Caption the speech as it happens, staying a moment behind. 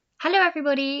Hello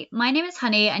everybody, my name is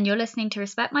Honey and you're listening to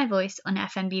Respect My Voice on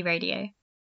FMB Radio.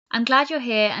 I'm glad you're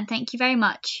here and thank you very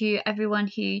much to everyone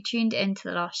who tuned in to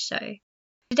the last show.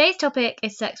 Today's topic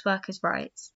is sex workers'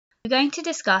 rights. We're going to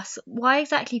discuss why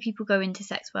exactly people go into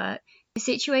sex work, the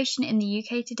situation in the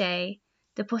UK today,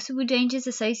 the possible dangers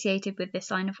associated with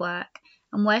this line of work,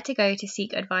 and where to go to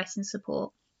seek advice and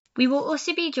support. We will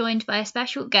also be joined by a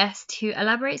special guest who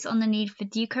elaborates on the need for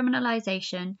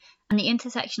decriminalisation and the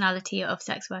intersectionality of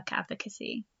sex worker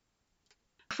advocacy.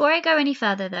 Before I go any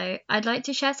further though, I'd like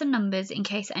to share some numbers in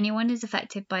case anyone is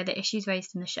affected by the issues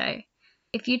raised in the show.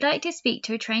 If you'd like to speak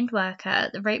to a trained worker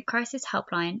at the Rape Crisis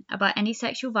Helpline about any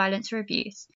sexual violence or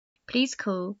abuse, please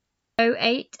call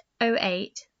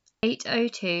 0808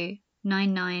 802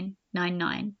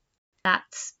 9999.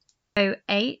 That's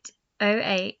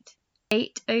 0808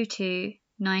 802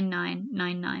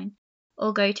 9999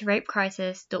 or go to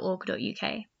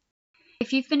rapecrisis.org.uk.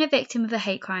 If you've been a victim of a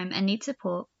hate crime and need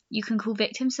support, you can call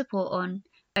victim support on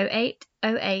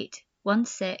 0808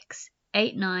 16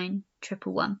 89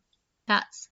 111.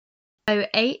 That's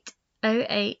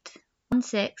 0808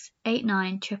 16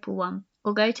 89 111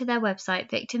 or go to their website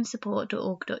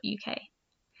victimsupport.org.uk.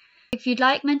 If you'd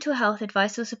like mental health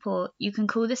advice or support, you can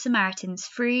call the Samaritans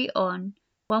free on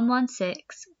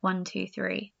 116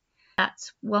 123.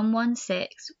 That's 116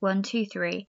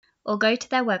 123 or go to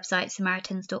their website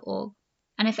samaritans.org.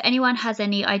 And if anyone has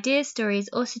any ideas, stories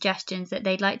or suggestions that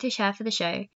they'd like to share for the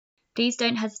show, please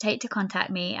don't hesitate to contact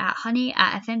me at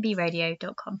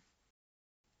honey@fmbradio.com.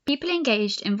 People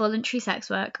engaged in voluntary sex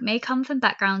work may come from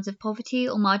backgrounds of poverty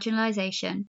or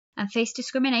marginalisation and face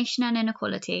discrimination and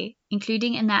inequality,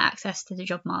 including in their access to the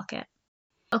job market.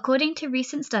 According to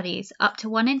recent studies, up to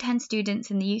 1 in 10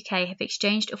 students in the UK have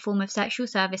exchanged a form of sexual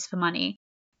service for money,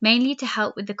 mainly to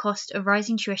help with the cost of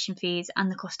rising tuition fees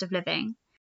and the cost of living.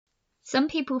 Some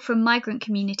people from migrant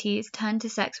communities turn to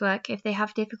sex work if they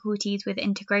have difficulties with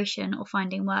integration or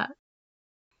finding work.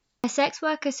 A sex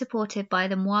worker supported by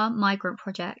the Moi Migrant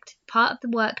Project, part of the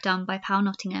work done by Pal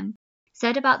Nottingham,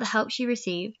 said about the help she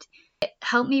received, "It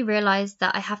helped me realise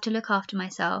that I have to look after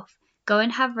myself, go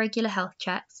and have regular health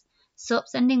checks, stop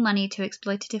sending money to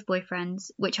exploitative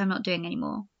boyfriends, which I'm not doing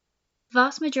anymore." The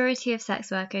vast majority of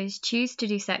sex workers choose to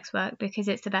do sex work because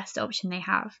it's the best option they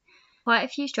have. Quite a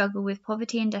few struggle with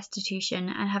poverty and destitution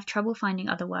and have trouble finding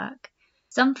other work.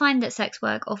 Some find that sex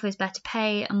work offers better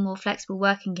pay and more flexible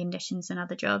working conditions than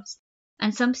other jobs,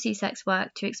 and some pursue sex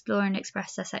work to explore and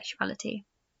express their sexuality.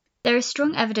 There is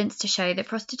strong evidence to show that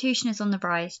prostitution is on the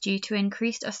rise due to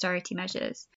increased austerity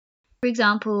measures. For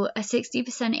example, a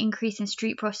 60% increase in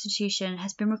street prostitution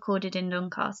has been recorded in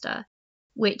Doncaster,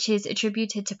 which is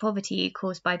attributed to poverty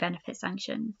caused by benefit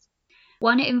sanctions.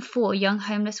 1 in 4 young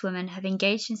homeless women have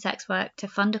engaged in sex work to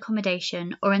fund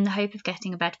accommodation or in the hope of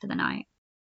getting a bed for the night.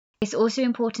 It's also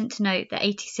important to note that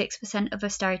 86% of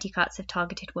austerity cuts have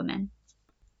targeted women.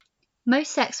 Most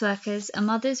sex workers are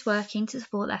mothers working to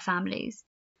support their families.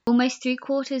 Almost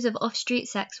 3/4 of off-street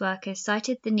sex workers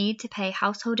cited the need to pay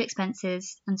household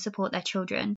expenses and support their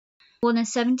children. More than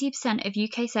 70% of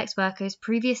UK sex workers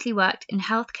previously worked in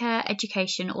healthcare,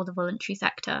 education or the voluntary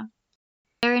sector.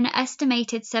 There are an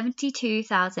estimated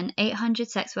 72,800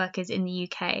 sex workers in the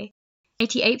UK.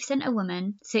 88% are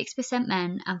women, 6%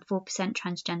 men and 4%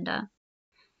 transgender.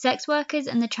 Sex workers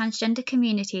and the transgender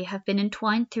community have been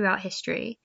entwined throughout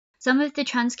history. Some of the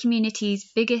trans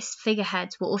community's biggest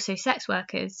figureheads were also sex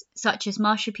workers, such as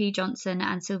Marsha P. Johnson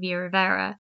and Sylvia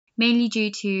Rivera, mainly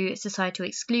due to societal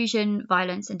exclusion,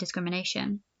 violence and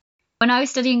discrimination. When I was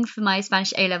studying for my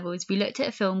Spanish A-levels, we looked at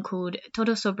a film called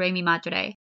Todo sobre mi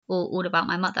madre, or All About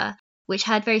My Mother, which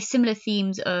had very similar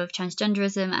themes of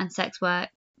transgenderism and sex work,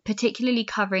 particularly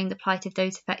covering the plight of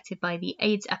those affected by the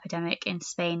AIDS epidemic in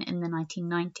Spain in the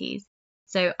 1990s.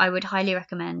 So I would highly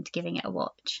recommend giving it a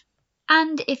watch.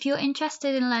 And if you're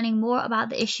interested in learning more about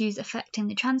the issues affecting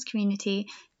the trans community,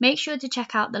 make sure to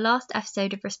check out the last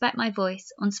episode of Respect My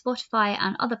Voice on Spotify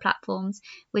and other platforms,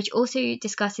 which also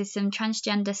discusses some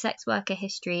transgender sex worker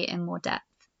history in more depth.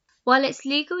 While it's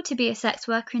legal to be a sex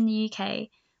worker in the UK,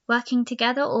 working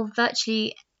together or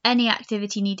virtually any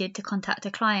activity needed to contact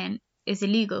a client is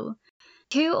illegal.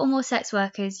 2 or more sex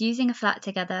workers using a flat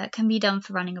together can be done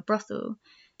for running a brothel.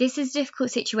 This is a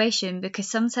difficult situation because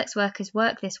some sex workers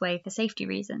work this way for safety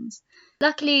reasons.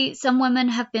 Luckily, some women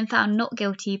have been found not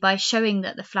guilty by showing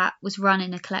that the flat was run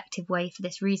in a collective way for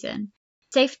this reason.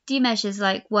 Safety measures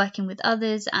like working with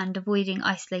others and avoiding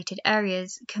isolated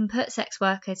areas can put sex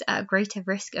workers at a greater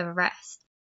risk of arrest,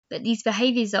 but these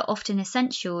behaviours are often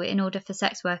essential in order for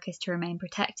sex workers to remain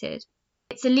protected.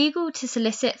 It's illegal to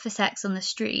solicit for sex on the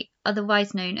street,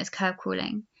 otherwise known as curb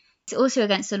crawling. It's also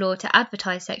against the law to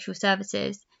advertise sexual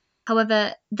services.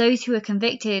 However, those who are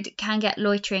convicted can get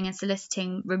loitering and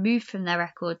soliciting removed from their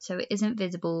record so it isn't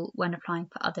visible when applying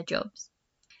for other jobs.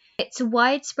 It's a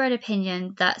widespread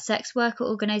opinion that sex worker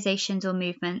organisations or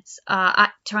movements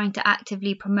are trying to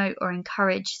actively promote or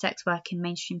encourage sex work in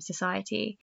mainstream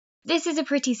society. This is a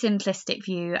pretty simplistic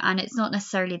view, and it's not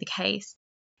necessarily the case.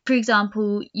 For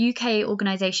example, UK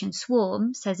organisation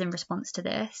Swarm says in response to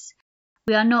this,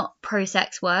 "We are not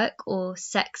pro-sex work or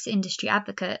sex industry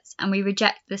advocates, and we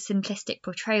reject the simplistic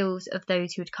portrayals of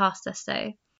those who would cast us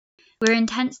so. We're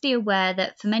intensely aware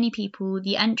that for many people,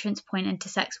 the entrance point into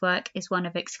sex work is one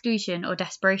of exclusion or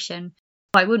desperation.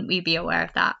 Why wouldn't we be aware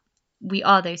of that? We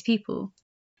are those people.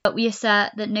 But we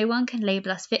assert that no one can label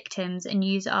us victims and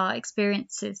use our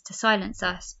experiences to silence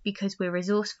us because we're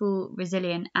resourceful,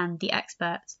 resilient, and the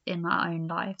experts in our own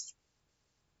lives."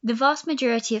 The vast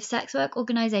majority of sex work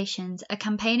organisations are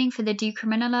campaigning for the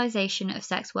decriminalisation of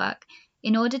sex work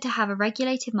in order to have a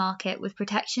regulated market with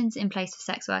protections in place for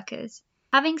sex workers.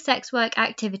 Having sex work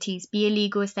activities be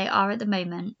illegal as they are at the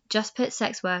moment just puts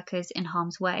sex workers in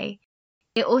harm's way.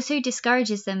 It also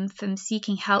discourages them from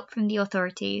seeking help from the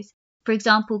authorities, for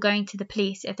example going to the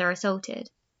police if they're assaulted.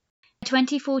 A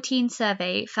 2014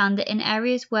 survey found that in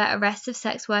areas where arrests of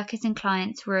sex workers and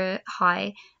clients were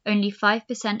high, only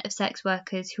 5% of sex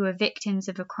workers who were victims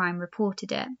of a crime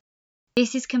reported it.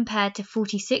 This is compared to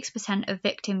 46% of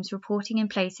victims reporting in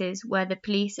places where the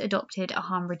police adopted a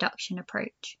harm reduction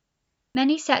approach.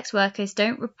 Many sex workers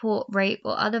don't report rape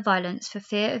or other violence for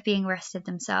fear of being arrested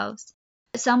themselves.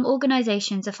 Some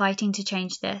organisations are fighting to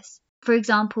change this. For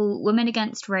example, Women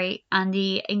Against Rape and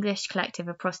the English Collective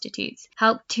of Prostitutes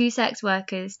helped 2 sex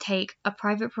workers take a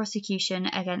private prosecution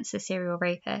against a serial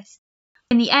rapist.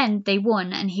 In the end, they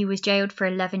won and he was jailed for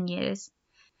 11 years.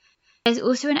 There's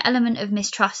also an element of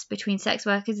mistrust between sex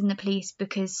workers and the police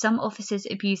because some officers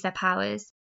abuse their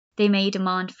powers. They may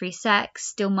demand free sex,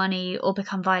 steal money, or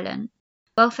become violent.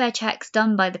 Welfare checks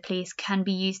done by the police can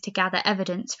be used to gather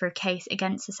evidence for a case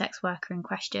against the sex worker in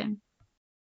question.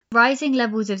 Rising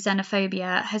levels of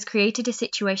xenophobia has created a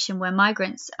situation where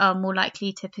migrants are more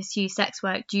likely to pursue sex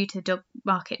work due to job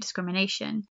market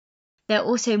discrimination. They're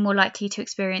also more likely to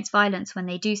experience violence when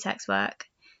they do sex work.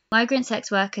 Migrant sex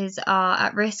workers are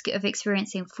at risk of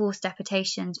experiencing forced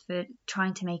deportations for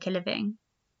trying to make a living.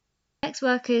 Sex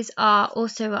workers are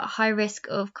also at high risk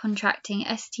of contracting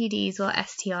STDs or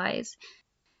STIs.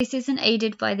 This isn't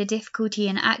aided by the difficulty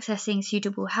in accessing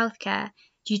suitable healthcare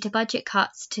due to budget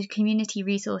cuts to community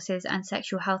resources and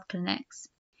sexual health clinics.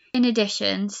 In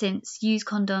addition, since used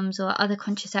condoms or other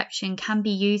contraception can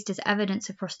be used as evidence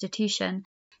of prostitution,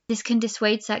 this can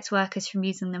dissuade sex workers from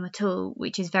using them at all,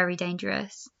 which is very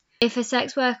dangerous. If a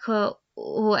sex worker,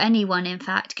 or anyone in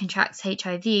fact, contracts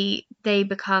HIV, they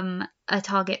become a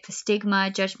target for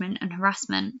stigma, judgment, and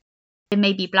harassment. They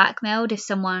may be blackmailed if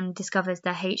someone discovers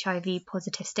their HIV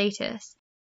positive status.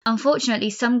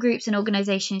 Unfortunately, some groups and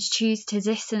organisations choose to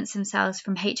distance themselves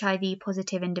from HIV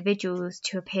positive individuals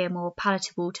to appear more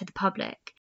palatable to the public.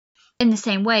 In the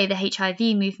same way, the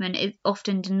HIV movement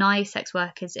often denies sex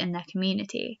workers in their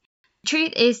community. The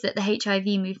truth is that the HIV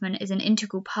movement is an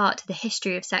integral part to the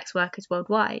history of sex workers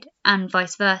worldwide, and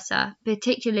vice versa,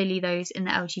 particularly those in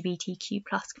the LGBTQ+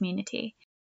 community.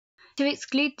 To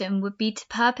exclude them would be to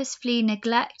purposefully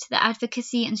neglect the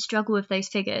advocacy and struggle of those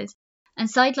figures, and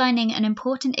sidelining an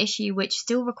important issue which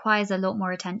still requires a lot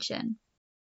more attention.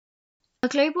 A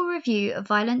global review of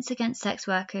violence against sex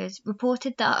workers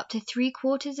reported that up to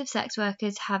 3/4 of sex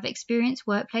workers have experienced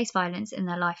workplace violence in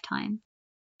their lifetime.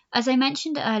 As I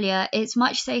mentioned earlier, it's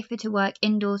much safer to work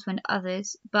indoors than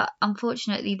others, but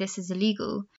unfortunately this is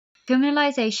illegal.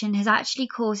 Criminalisation has actually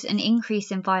caused an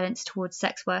increase in violence towards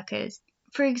sex workers.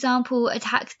 For example,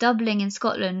 attacks doubling in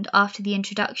Scotland after the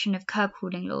introduction of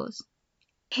curb-calling laws.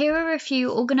 Here are a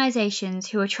few organisations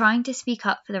who are trying to speak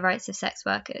up for the rights of sex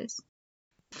workers.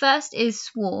 First is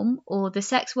Swarm, or the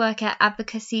Sex Worker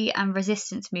Advocacy and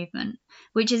Resistance Movement,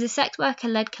 which is a sex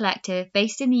worker-led collective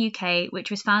based in the UK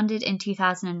which was founded in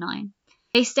 2009.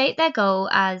 They state their goal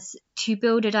as to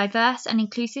build a diverse and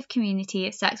inclusive community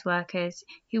of sex workers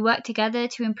who work together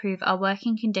to improve our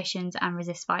working conditions and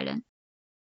resist violence.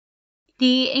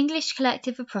 The English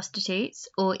Collective of Prostitutes,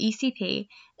 or ECP,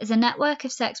 is a network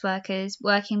of sex workers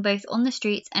working both on the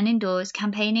streets and indoors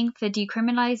campaigning for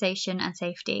decriminalisation and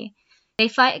safety. They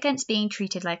fight against being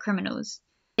treated like criminals.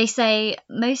 They say,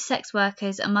 most sex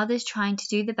workers are mothers trying to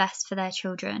do the best for their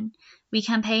children. We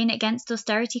campaign against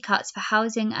austerity cuts for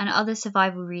housing and other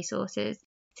survival resources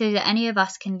so that any of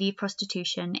us can leave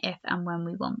prostitution if and when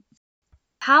we want.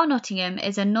 How Nottingham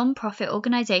is a non-profit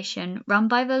organisation run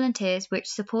by volunteers which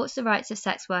supports the rights of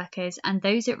sex workers and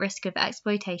those at risk of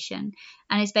exploitation,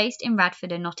 and is based in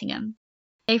Radford and Nottingham.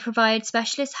 They provide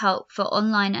specialist help for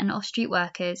online and off-street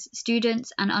workers,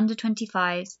 students and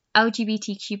under-25s,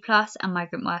 LGBTQ+, and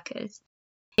migrant workers.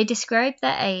 They describe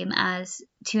their aim as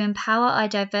to empower our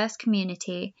diverse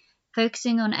community,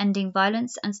 focusing on ending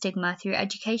violence and stigma through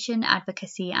education,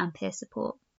 advocacy and peer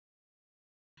support.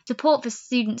 Support for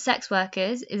Student Sex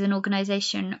Workers is an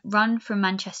organisation run from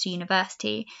Manchester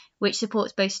University, which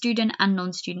supports both student and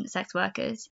non-student sex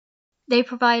workers. They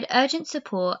provide urgent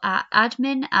support at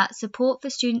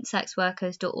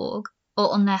admin@supportforstudentsexworkers.org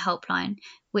or on their helpline,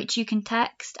 which you can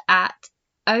text at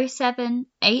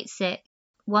 0786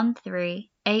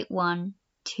 1381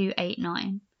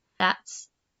 289. That's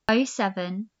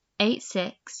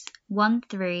 0786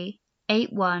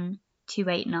 1381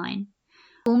 289.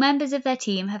 All members of their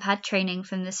team have had training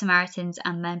from the Samaritans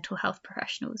and mental health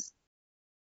professionals.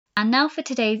 And now for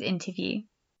today's interview.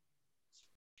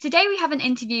 Today we have an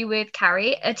interview with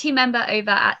Carrie, a team member over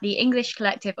at the English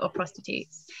Collective of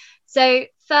Prostitutes. So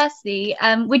firstly,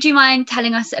 would you mind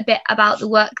telling us a bit about the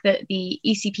work that the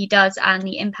ECP does and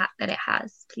the impact that it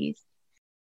has, please?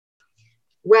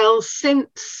 Well,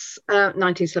 since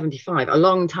 1975, a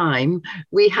long time,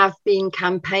 we have been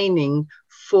campaigning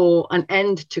for an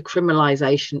end to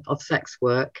criminalisation of sex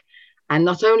work, and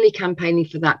not only campaigning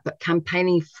for that, but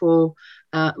campaigning for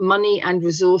money and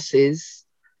resources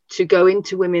to go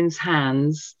into women's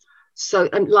hands. So,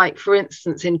 like, for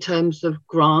instance, in terms of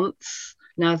grants,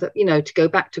 now that, you know, to go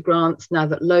back to grants, now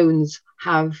that loans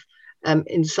have,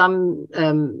 in some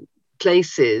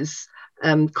places,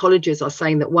 colleges are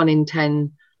saying that 1 in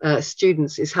 10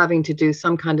 students is having to do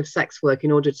some kind of sex work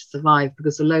in order to survive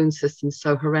because the loan system is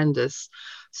so horrendous.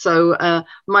 So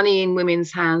money in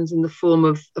women's hands in the form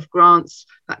of grants,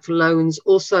 back to loans.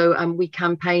 Also, we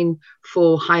campaign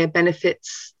for higher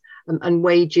benefits and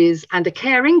wages and a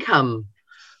care income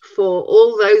for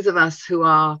all those of us who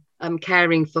are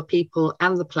caring for people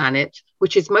and the planet,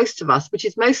 which is most of us, which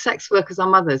is most sex workers are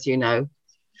mothers, you know,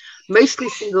 mostly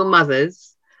single mothers.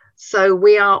 So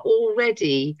we are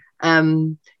already,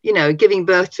 you know, giving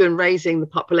birth to and raising the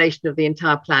population of the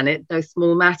entire planet, no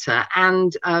small matter.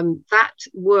 And that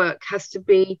work has to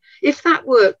be, if that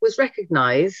work was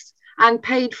recognised and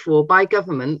paid for by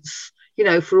governments, you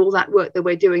know, for all that work that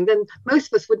we're doing, then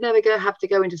most of us would never have to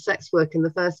go into sex work in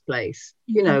the first place.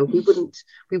 You know, we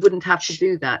wouldn't have to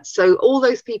do that. So all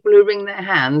those people who wring their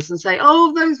hands and say,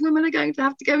 oh, those women are going to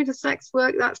have to go into sex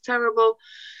work, that's terrible.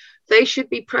 They should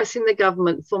be pressing the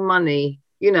government for money,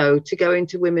 you know, to go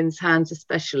into women's hands,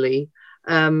 especially,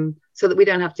 so that we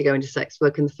don't have to go into sex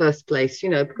work in the first place, you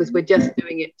know, because we're just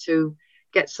doing it to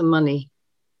get some money.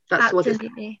 That's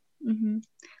Absolutely. What it.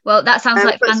 Well, that sounds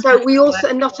like fantastic. So we also,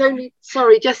 and not only,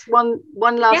 sorry, just one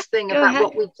last thing about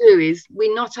what we do is we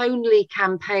not only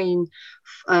campaign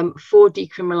for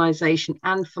decriminalisation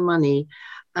and for money,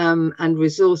 and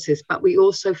resources, but we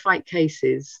also fight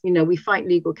cases. You know, we fight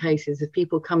legal cases. If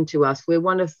people come to us, we're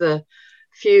one of the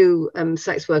few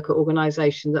sex worker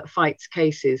organisations that fights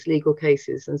cases, legal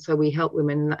cases, and so we help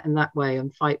women in that way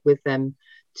and fight with them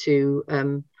to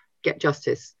get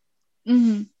justice.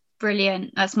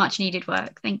 Brilliant. That's much needed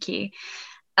work. Thank you.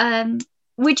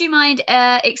 Would you mind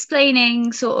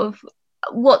explaining sort of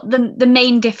what the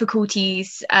main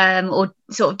difficulties or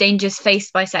sort of dangers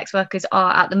faced by sex workers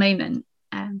are at the moment?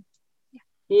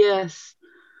 Yes.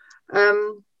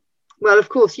 Well, of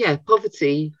course,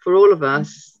 poverty for all of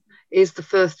us is the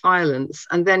first violence.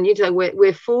 And then, you know,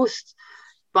 we're forced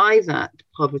by that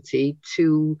poverty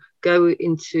to go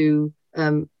into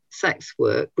sex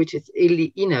work, which is,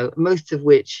 you know, most of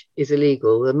which is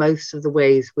illegal. Most of the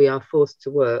ways we are forced to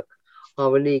work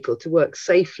are illegal, to work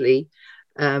safely.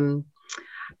 And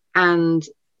then,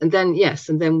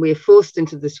 and then we're forced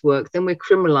into this work, then we're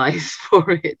criminalized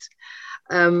for it.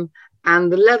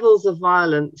 And the levels of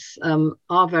violence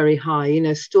are very high. You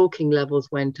know, stalking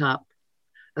levels went up,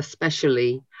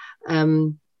 especially.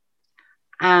 And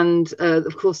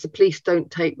of course, the police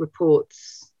don't take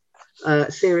reports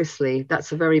seriously.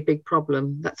 That's a very big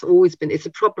problem. That's always been, it's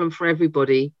a problem for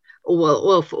everybody,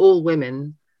 well, for all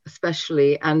women,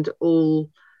 especially, and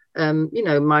all, you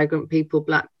know, migrant people,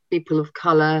 Black people of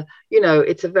colour. You know,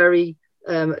 it's a very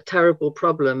terrible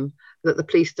problem that the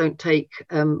police don't take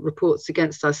reports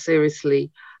against us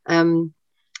seriously.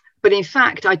 But in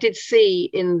fact, I did see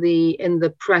in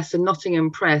the press, the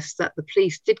Nottingham press, that the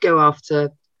police did go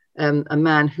after a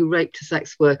man who raped a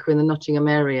sex worker in the Nottingham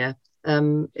area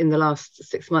in the last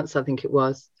 6 months, I think it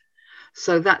was.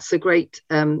 So that's a great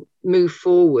move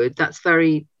forward. That's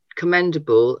very,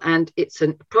 commendable, and it's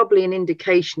probably an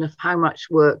indication of how much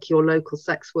work your local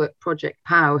sex work project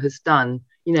POW has done,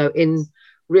 in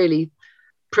really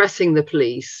pressing the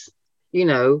police,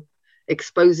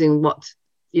 exposing what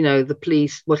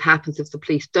happens if the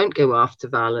police don't go after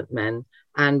violent men,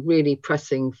 and really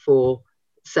pressing for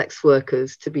sex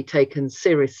workers to be taken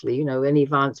seriously, any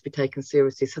violence be taken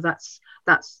seriously. So that's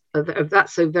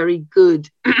a very good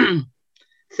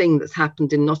thing that's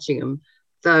happened in Nottingham,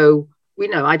 though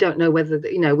I don't know whether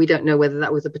we don't know whether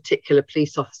that was a particular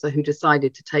police officer who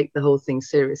decided to take the whole thing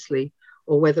seriously,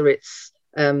 or whether it's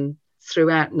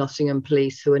throughout Nottingham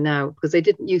police who are now, because they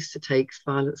didn't used to take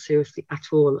violence seriously at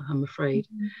all, I'm afraid.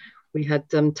 Mm-hmm. We had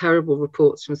terrible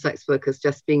reports from sex workers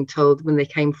just being told when they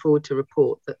came forward to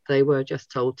report that they were just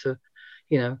told to,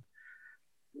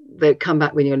 they'd come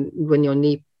back when your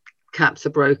knee caps are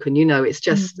broken. It's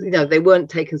just, mm-hmm. They weren't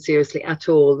taken seriously at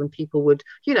all. And people would,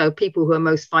 people who are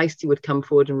most feisty would come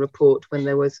forward and report when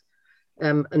there was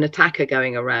an attacker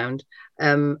going around.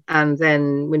 And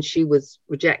then when she was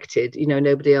rejected,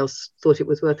 nobody else thought it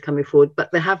was worth coming forward.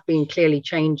 But there have been clearly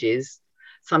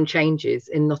some changes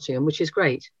in Nottingham, which is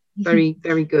great. Very,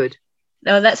 very good.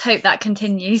 Well, let's hope that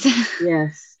continues.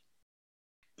 Yes.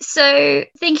 So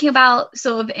thinking about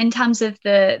sort of in terms of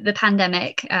the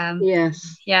pandemic.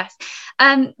 Yes.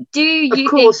 Do you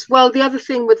Of course. Well, the other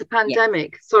thing with the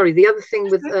pandemic, the other thing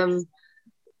with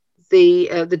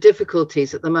the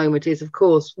difficulties at the moment is, of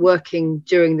course, working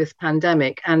during this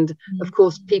pandemic. And of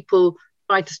course, people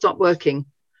tried to stop working,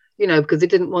 because they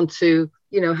didn't want to,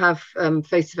 have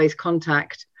face-to-face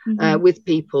contact with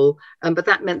people. But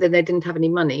that meant that they didn't have any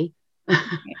money.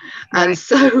 And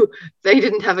so they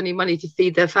didn't have any money to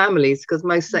feed their families, because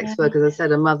most sex workers, as I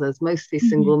said, are mothers, mostly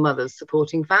single mothers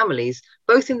supporting families,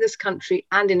 both in this country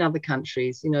and in other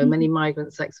countries. Many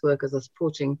migrant sex workers are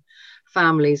supporting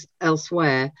families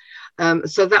elsewhere.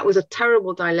 So that was a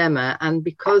terrible dilemma. And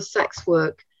because sex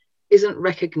work isn't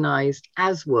recognized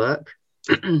as work,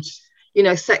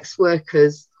 sex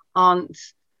workers aren't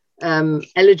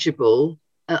eligible,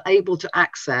 able to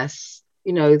access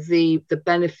the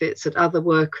benefits that other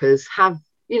workers have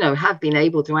been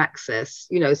able to access,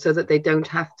 so that they don't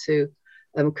have to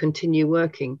continue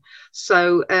working.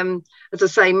 So as I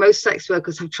say, most sex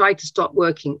workers have tried to stop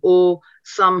working, or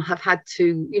some have had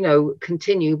to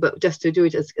continue, but just to do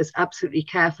it as absolutely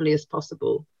carefully as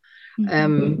possible,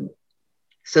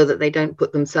 so that they don't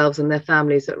put themselves and their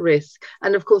families at risk.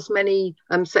 And of course, many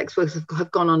sex workers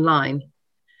have gone online,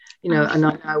 and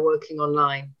are now working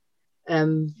online.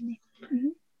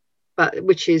 But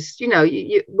which is,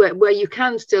 where you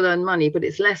can still earn money, but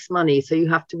it's less money. So you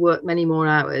have to work many more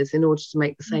hours in order to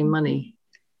make the same money.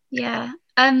 Yeah.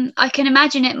 I can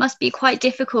imagine it must be quite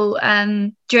difficult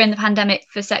during the pandemic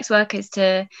for sex workers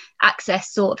to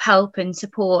access sort of help and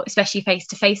support, especially face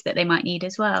to face, that they might need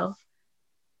as well.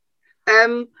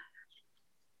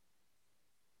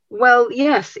 Well,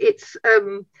 yes, it's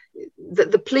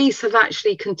the police have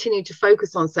actually continued to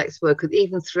focus on sex workers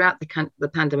even throughout the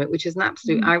pandemic, which is an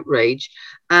absolute outrage.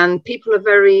 And people are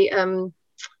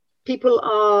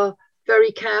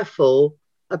very careful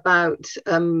about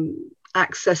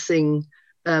accessing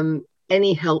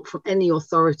any help from any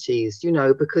authorities,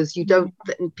 because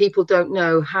people don't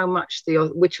know how much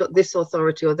this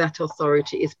authority or that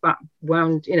authority is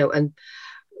background, and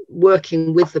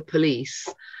working with the police.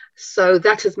 So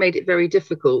that has made it very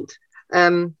difficult.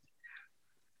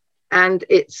 And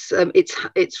it's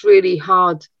really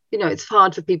hard, it's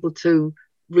hard for people to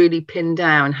really pin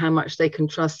down how much they can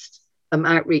trust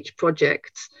outreach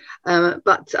projects.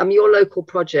 But your local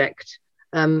project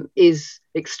is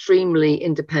extremely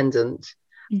independent.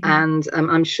 And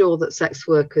I'm sure that sex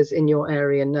workers in your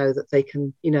area know that they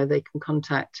can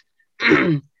contact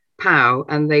POW,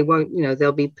 and they won't,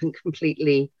 they'll be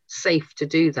completely safe to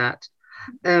do that.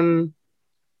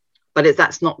 But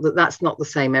that's not the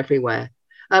same everywhere.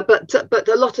 But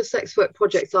a lot of sex work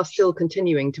projects are still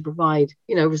continuing to provide,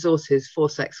 resources for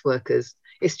sex workers.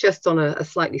 It's just on a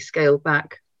slightly scaled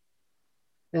back.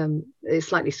 It's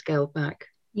slightly scaled back.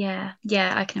 Yeah,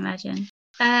 I can imagine.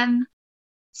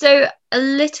 So a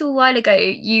little while ago,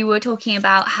 you were talking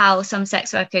about how some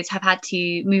sex workers have had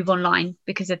to move online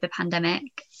because of the pandemic.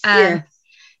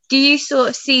 Do you sort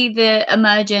of see the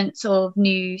emergence of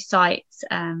new sites,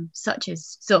 such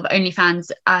as sort of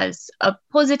OnlyFans, as a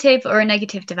positive or a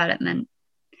negative development?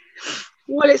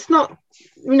 Well, it's not,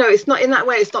 it's not in that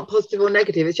way. It's not positive or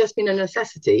negative. It's just been a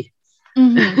necessity.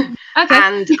 Okay.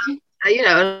 And,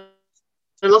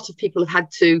 a lot of people have had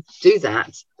to do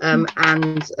that and,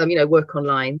 work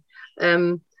online.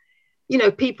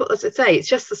 People, as I say, it's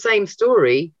just the same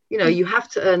story. You have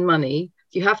to earn money.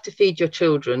 you have to feed your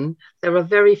children. There are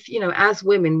very, as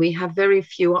women, we have very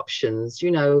few options.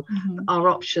 Our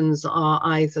options are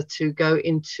either to go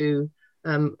into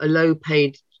a low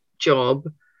paid job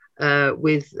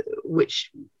with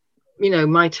which,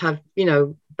 might have,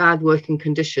 bad working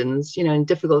conditions, and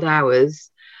difficult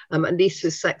hours. At least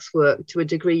with sex work, to a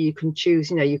degree, you can choose,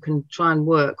 you can try and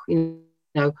work,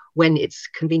 when it's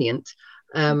convenient.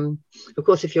 Of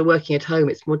course, if you're working at home,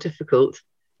 it's more difficult.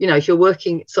 If you're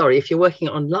working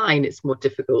online, it's more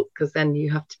difficult, because then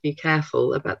you have to be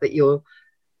careful about that.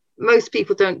 Most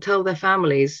people don't tell their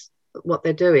families what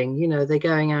they're doing. They're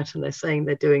going out and they're saying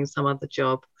they're doing some other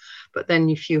job. But then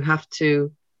if you have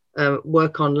to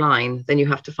work online, then you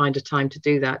have to find a time to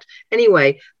do that.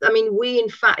 Anyway, I mean, we, in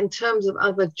fact, in terms of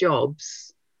other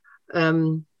jobs,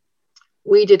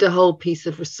 we did a whole piece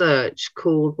of research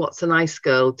called What's a Nice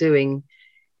Girl Doing,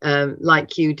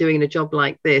 like you, doing a job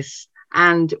like this.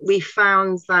 And we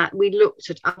found that we looked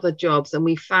at other jobs, and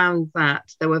we found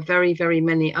that there were very, very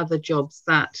many other jobs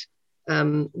that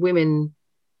women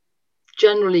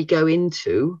generally go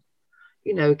into,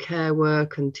 care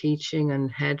work and teaching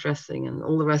and hairdressing and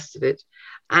all the rest of it.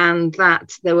 And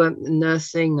that there were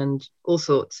nursing and all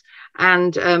sorts.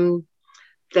 And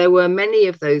there were many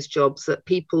of those jobs that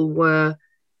people were,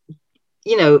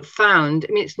 found.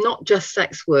 I mean, it's not just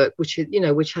sex work, which is,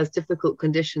 which has difficult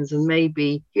conditions, and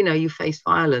maybe, you face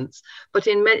violence, but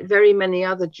in very many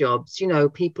other jobs,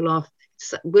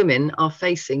 women are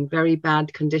facing very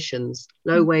bad conditions,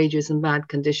 low wages and bad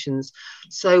conditions.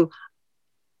 So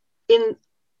in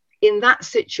that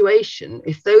situation,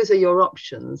 if those are your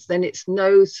options, then it's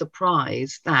no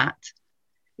surprise that,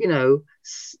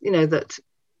 that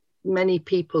many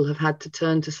people have had to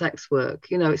turn to sex work.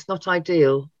 It's not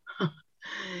ideal.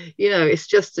 It's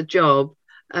just a job,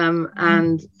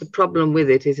 and the problem with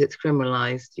it is it's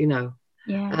criminalized.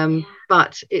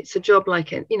 But it's a job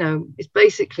like it's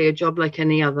basically a job like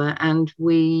any other, and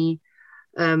we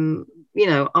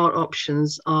our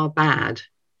options are bad,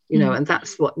 and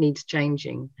that's what needs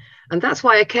changing. And that's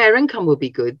why a care income will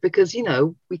be good, because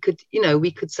we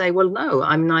could say, well, no,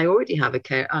 I mean, I have a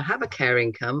care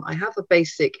income, I have a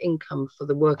basic income for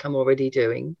the work I'm already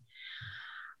doing.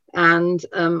 And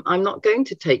I'm not going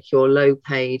to take your low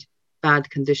paid, bad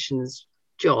conditions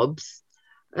jobs,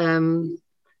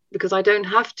 because I don't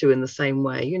have to in the same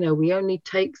way. We only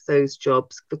take those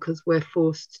jobs because we're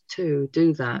forced to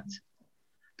do that.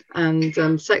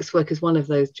 And sex work is one of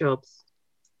those jobs.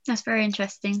 That's very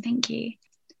interesting. Thank you.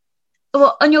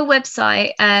 Well, on your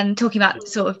website, talking about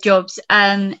sort of jobs,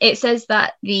 it says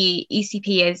that the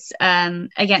ECP is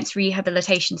against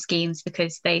rehabilitation schemes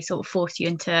because they sort of force you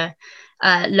into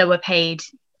lower paid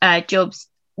jobs.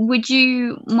 Would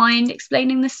you mind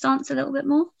explaining this stance a little bit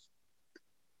more?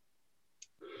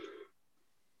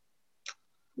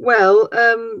 Well,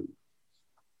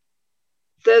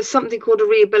 there's something called a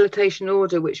rehabilitation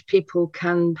order, which people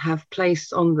can have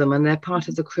placed on them, and they're part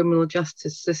of the criminal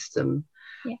justice system.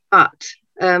 Yeah. But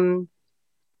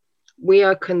we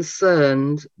are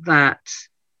concerned that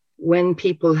when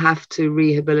people have to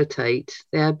rehabilitate,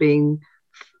 they're being,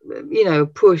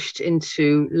 pushed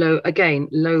into low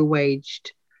wage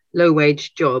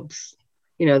jobs,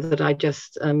 that I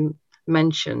just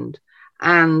mentioned.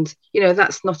 And,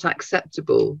 that's not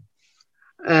acceptable.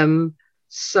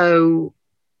 So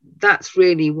that's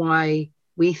really why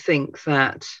we think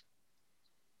that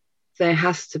there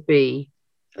has to be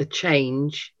a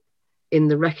change in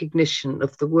the recognition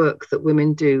of the work that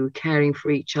women do, caring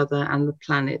for each other and the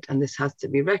planet. And this has to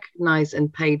be recognized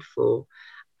and paid for.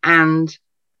 And,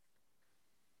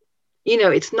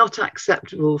 it's not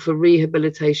acceptable for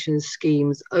rehabilitation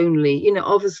schemes only.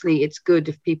 Obviously it's good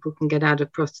if people can get out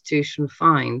of prostitution,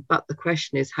 fine. But the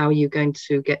question is, how are you going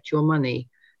to get your money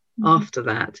after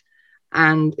that?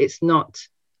 And it's not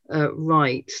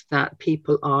right that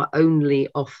people are only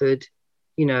offered,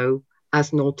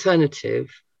 as an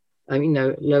alternative,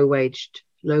 low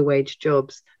wage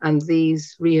jobs. And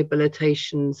these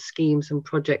rehabilitation schemes and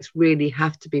projects really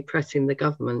have to be pressing the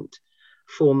government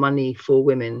for money for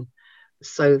women,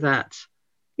 so that,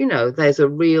 there's a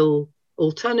real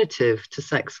alternative to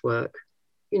sex work.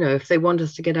 If they want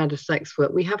us to get out of sex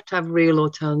work, we have to have real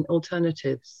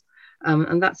alternatives.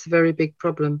 And that's a very big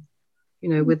problem,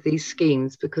 with these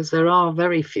schemes, because there are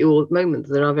very few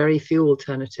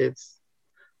alternatives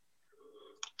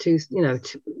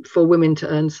for women to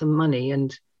earn some money.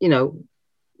 And,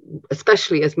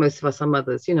 especially as most of us are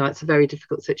mothers, it's a very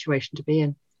difficult situation to be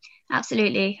in.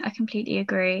 Absolutely. I completely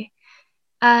agree.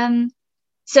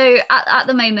 So at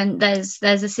the moment, there's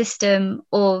a system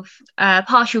of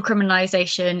partial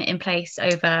criminalisation in place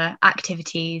over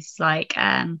activities like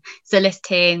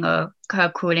soliciting or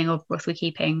curb crawling or brothel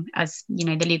keeping, as you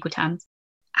know, the legal terms.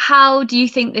 How do you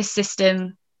think this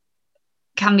system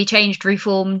can be changed,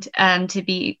 reformed,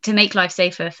 to make life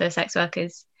safer for sex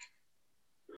workers?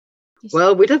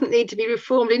 Well, it doesn't need to be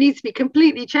reformed. It needs to be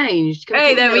completely changed.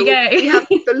 Hey, there we go.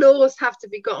 The laws have to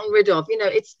be gotten rid of.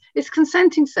 It's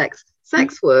consenting sex.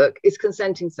 Sex work is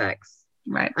consenting sex,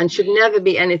 right? And should never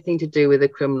be anything to do with a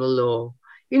criminal law.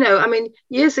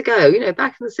 Years ago,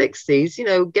 back in the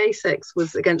 60s, gay sex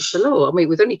was against the law. I mean, it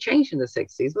was only changed in the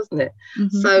 60s, wasn't it?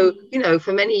 Mm-hmm. So,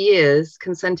 for many years,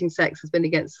 consenting sex has been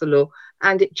against the law,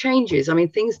 and it changes. I mean,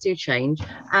 things do change.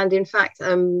 And in fact,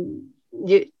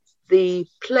 the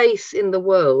place in the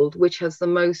world which has the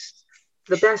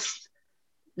best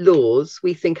laws,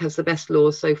 we think has the best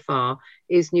laws so far,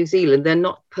 is New Zealand. They're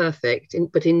not perfect,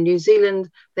 but in New Zealand,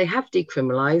 they have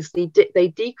decriminalised. They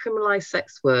decriminalised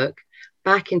sex work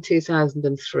back in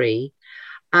 2003,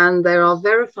 and there are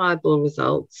verifiable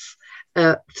results,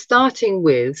 starting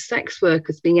with sex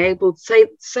workers being able to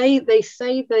say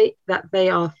that they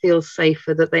feel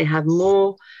safer, that they have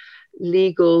more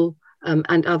legal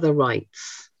and other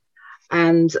rights.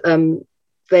 And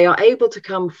they are able to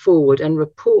come forward and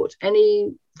report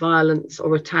any violence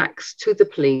or attacks to the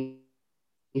police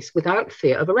without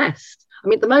fear of arrest. I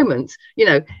mean, at the moment,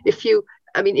 if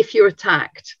you're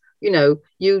attacked,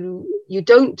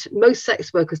 most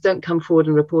sex workers don't come forward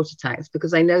and report attacks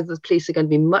because they know that the police are going to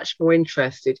be much more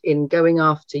interested in going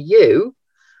after you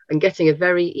and getting a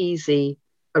very easy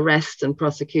arrest and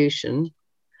prosecution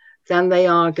than they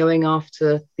are going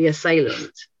after the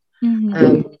assailant.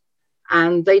 Mm-hmm.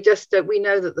 And we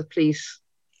know that the police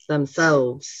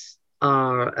themselves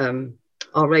are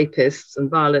rapists and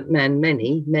violent men,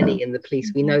 many in the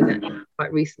police. We know that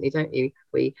quite recently, don't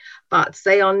we? But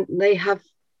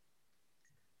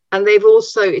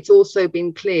it's also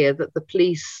been clear that the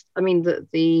police,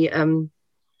 the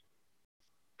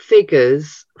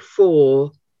figures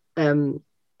for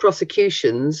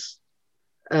prosecutions,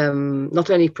 not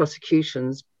only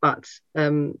prosecutions, but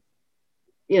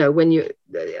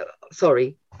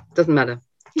doesn't matter.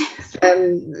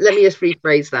 Let me just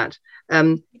rephrase that.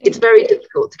 It's very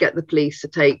difficult to get the police to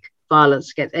take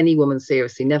violence against any woman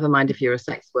seriously, never mind if you're a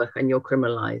sex worker and you're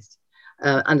criminalized.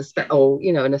 And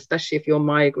especially if you're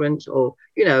migrant or,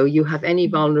 you have any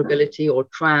vulnerability or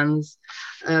trans.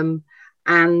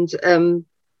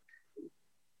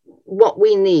 What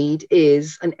we need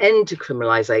is an end to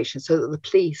criminalisation so that the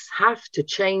police have to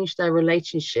change their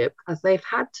relationship, as they've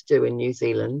had to do in New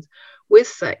Zealand, with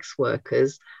sex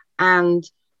workers and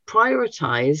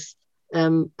prioritise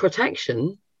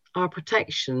protection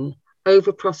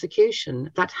over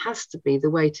prosecution. That has to be the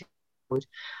way to go.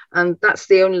 And that's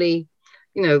the only,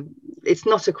 it's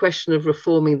not a question of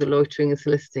reforming the loitering and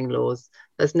soliciting laws.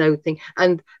 There's no thing.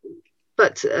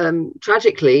 But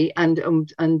tragically, and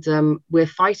we're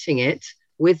fighting it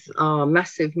with our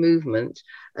massive movement.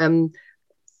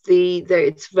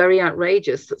 It's very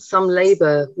outrageous that some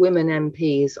Labour women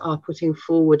MPs are putting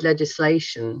forward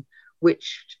legislation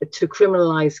to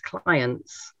criminalise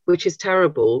clients, which is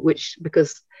terrible.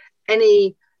 Because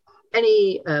any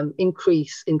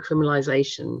increase in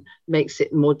criminalisation makes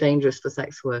it more dangerous for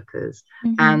sex workers,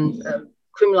 mm-hmm. and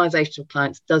criminalisation of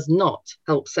clients does not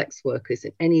help sex workers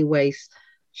in any way,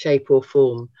 shape or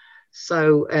form.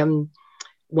 So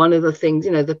one of the things,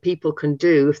 that people can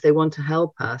do if they want to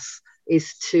help us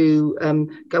is to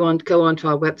go onto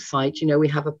our website. We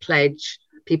have a pledge.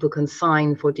 People can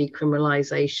sign for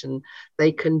decriminalisation.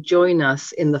 They can join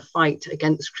us in the fight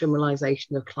against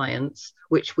criminalisation of clients,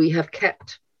 which we have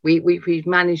kept. We've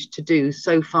managed to do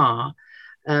so far.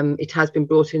 It has been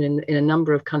brought in a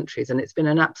number of countries, and it's been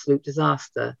an absolute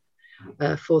disaster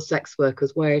for sex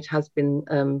workers where it has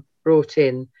been brought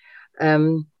in.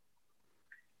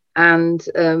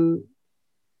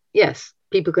 Yes,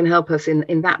 people can help us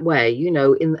in that way,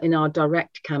 in our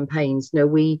direct campaigns.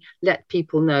 We let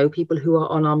people know, people who are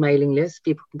on our mailing list.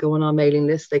 People can go on our mailing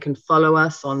list. They can follow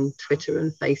us on Twitter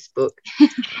and Facebook,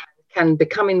 can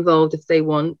become involved if they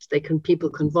want. People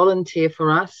can volunteer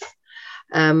for us.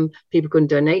 People can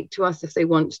donate to us if they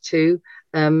want to,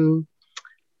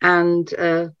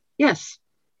 yes,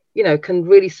 can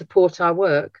really support our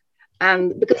work.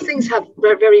 And because things have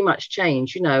very much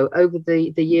changed, over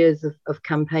the years of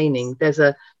campaigning, there's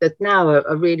now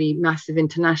a really massive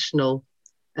international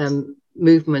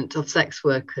movement of sex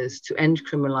workers to end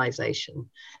criminalisation,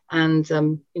 and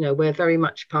we're very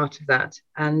much part of that.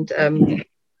 And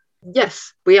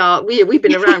yes, we are. We've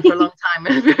been around for a long time,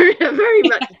 and very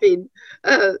much been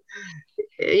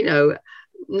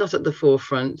not at the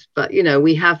forefront, but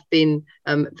we have been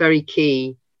very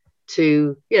key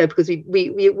to, because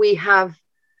we have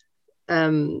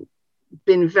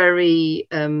been very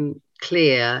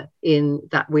clear in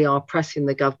that we are pressing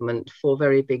the government for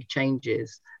very big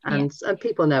changes, and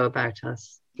people know about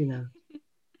us.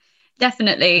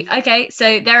 Definitely. Okay,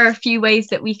 so there are a few ways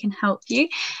that we can help you.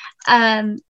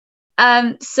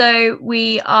 So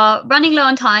we are running low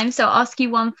on time, so I'll ask you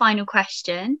one final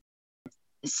question.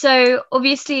 So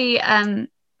obviously,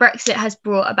 Brexit has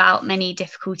brought about many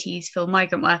difficulties for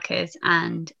migrant workers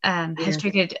and has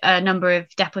triggered a number of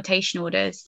deportation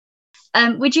orders.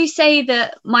 Would you say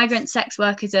that migrant sex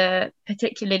workers are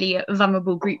particularly a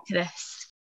vulnerable group to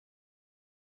this?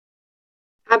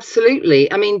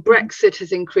 Absolutely. I mean, Brexit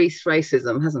has increased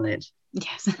racism, hasn't it?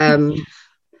 Yes.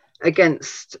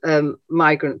 Against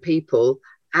migrant people,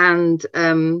 and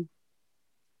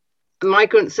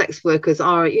migrant sex workers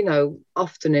are,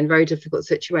 often in very difficult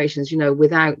situations,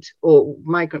 without, or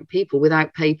migrant people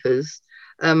without papers,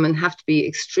 and have to be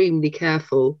extremely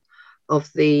careful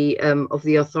of the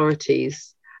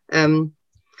authorities.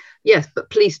 Yes, but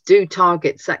police do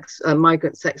target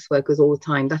migrant sex workers all the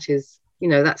time. That is,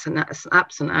 that's an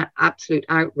absolute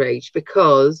outrage,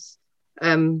 because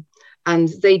and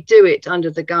they do it under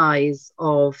the guise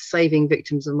of saving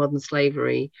victims of modern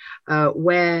slavery,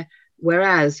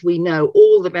 whereas we know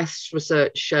all the best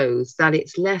research shows that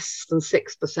it's less than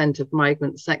 6% of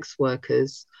migrant sex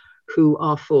workers who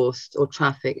are forced or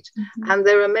trafficked. Mm-hmm. And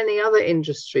there are many other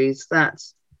industries that,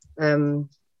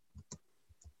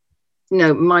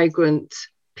 migrant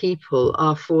people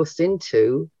are forced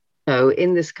into,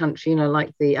 in this country,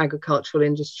 like the agricultural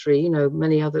industry,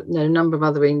 many other, number of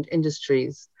other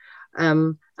industries.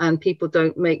 And people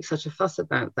don't make such a fuss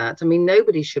about that. I mean,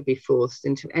 nobody should be forced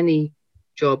into any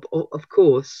job, of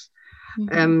course.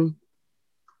 Mm-hmm.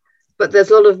 But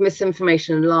there's a lot of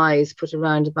misinformation and lies put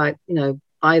around about,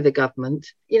 by the government,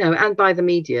 and by the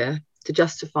media to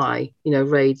justify,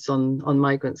 raids on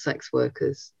migrant sex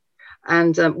workers.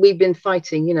 And we've been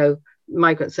fighting,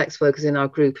 migrant sex workers in our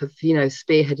group have,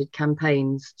 spearheaded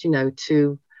campaigns,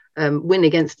 to win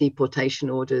against deportation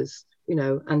orders,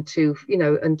 and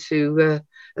to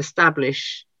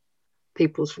establish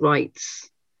people's rights.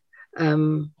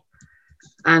 And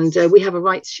we have a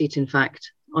rights sheet, in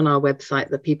fact, on our website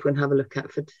that people can have a look at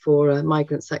for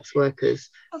migrant sex workers.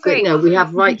 Oh, great. So, we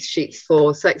have rights sheets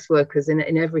for sex workers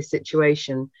in every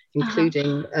situation,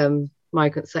 including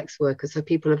migrant sex workers. So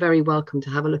people are very welcome to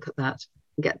have a look at that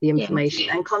and get the information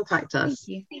and contact us.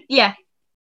 Thank you. Yeah.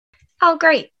 Oh,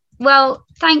 great. Well,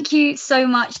 thank you so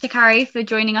much to Carrie for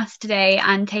joining us today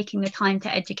and taking the time to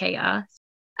educate us.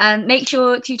 Make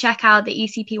sure to check out the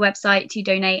ECP website to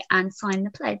donate and sign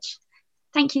the pledge.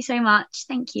 Thank you so much.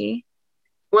 Thank you.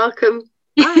 Welcome.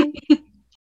 Bye.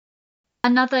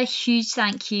 Another huge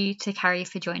thank you to Carrie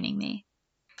for joining me.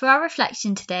 For our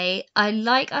reflection today, I'd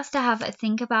like us to have a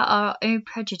think about our own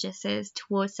prejudices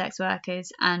towards sex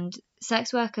workers and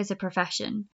sex work as a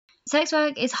profession. Sex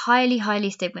work is highly, highly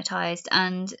stigmatised,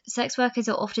 and sex workers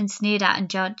are often sneered at and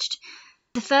judged.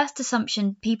 The first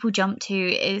assumption people jump to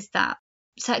is that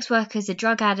sex workers are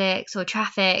drug addicts or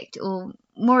trafficked or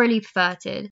morally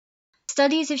perverted.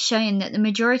 Studies have shown that the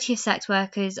majority of sex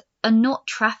workers are not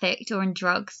trafficked or on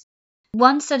drugs.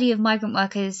 One study of migrant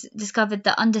workers discovered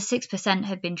that under 6%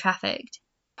 had been trafficked.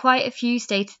 Quite a few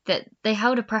stated that they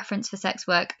held a preference for sex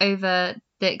work over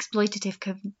the exploitative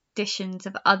conditions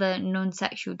of other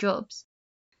non-sexual jobs.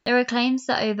 There are claims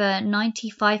that over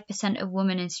 95% of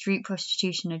women in street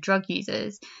prostitution are drug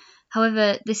users.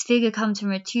 However, this figure comes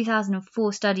from a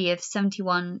 2004 study of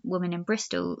 71 women in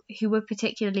Bristol who were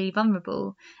particularly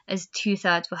vulnerable, as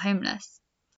 2/3 were homeless.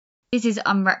 This is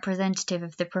unrepresentative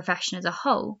of the profession as a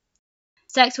whole.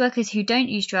 Sex workers who don't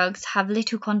use drugs have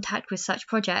little contact with such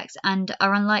projects and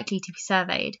are unlikely to be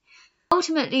surveyed.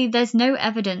 Ultimately, there's no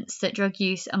evidence that drug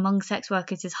use among sex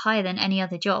workers is higher than any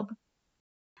other job.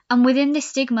 And within this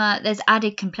stigma, there's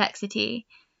added complexity.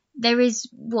 There is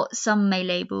what some may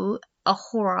label a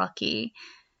hierarchy.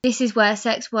 This is where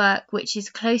sex work, which is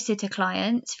closer to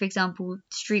clients, for example,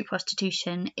 street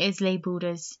prostitution, is labelled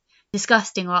as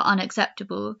disgusting or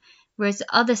unacceptable, whereas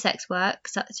other sex work,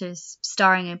 such as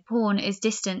starring in porn, is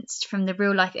distanced from the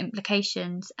real-life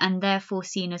implications and therefore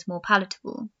seen as more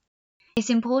palatable.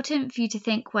 It's important for you to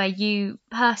think where you,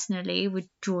 personally, would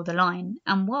draw the line,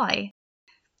 and why.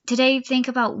 Today, think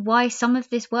about why some of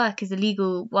this work is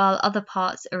illegal while other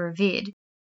parts are revered.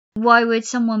 Why would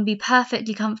someone be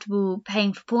perfectly comfortable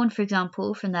paying for porn, for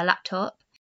example, from their laptop,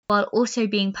 while also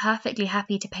being perfectly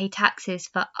happy to pay taxes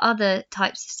for other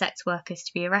types of sex workers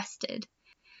to be arrested?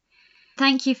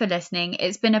 thank you for listening.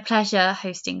 It's been a pleasure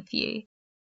hosting for you.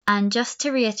 And just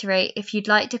to reiterate, if you'd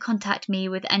like to contact me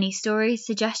with any stories,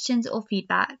 suggestions or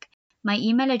feedback, my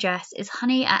email address is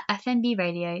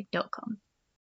honey@fnbradio.com.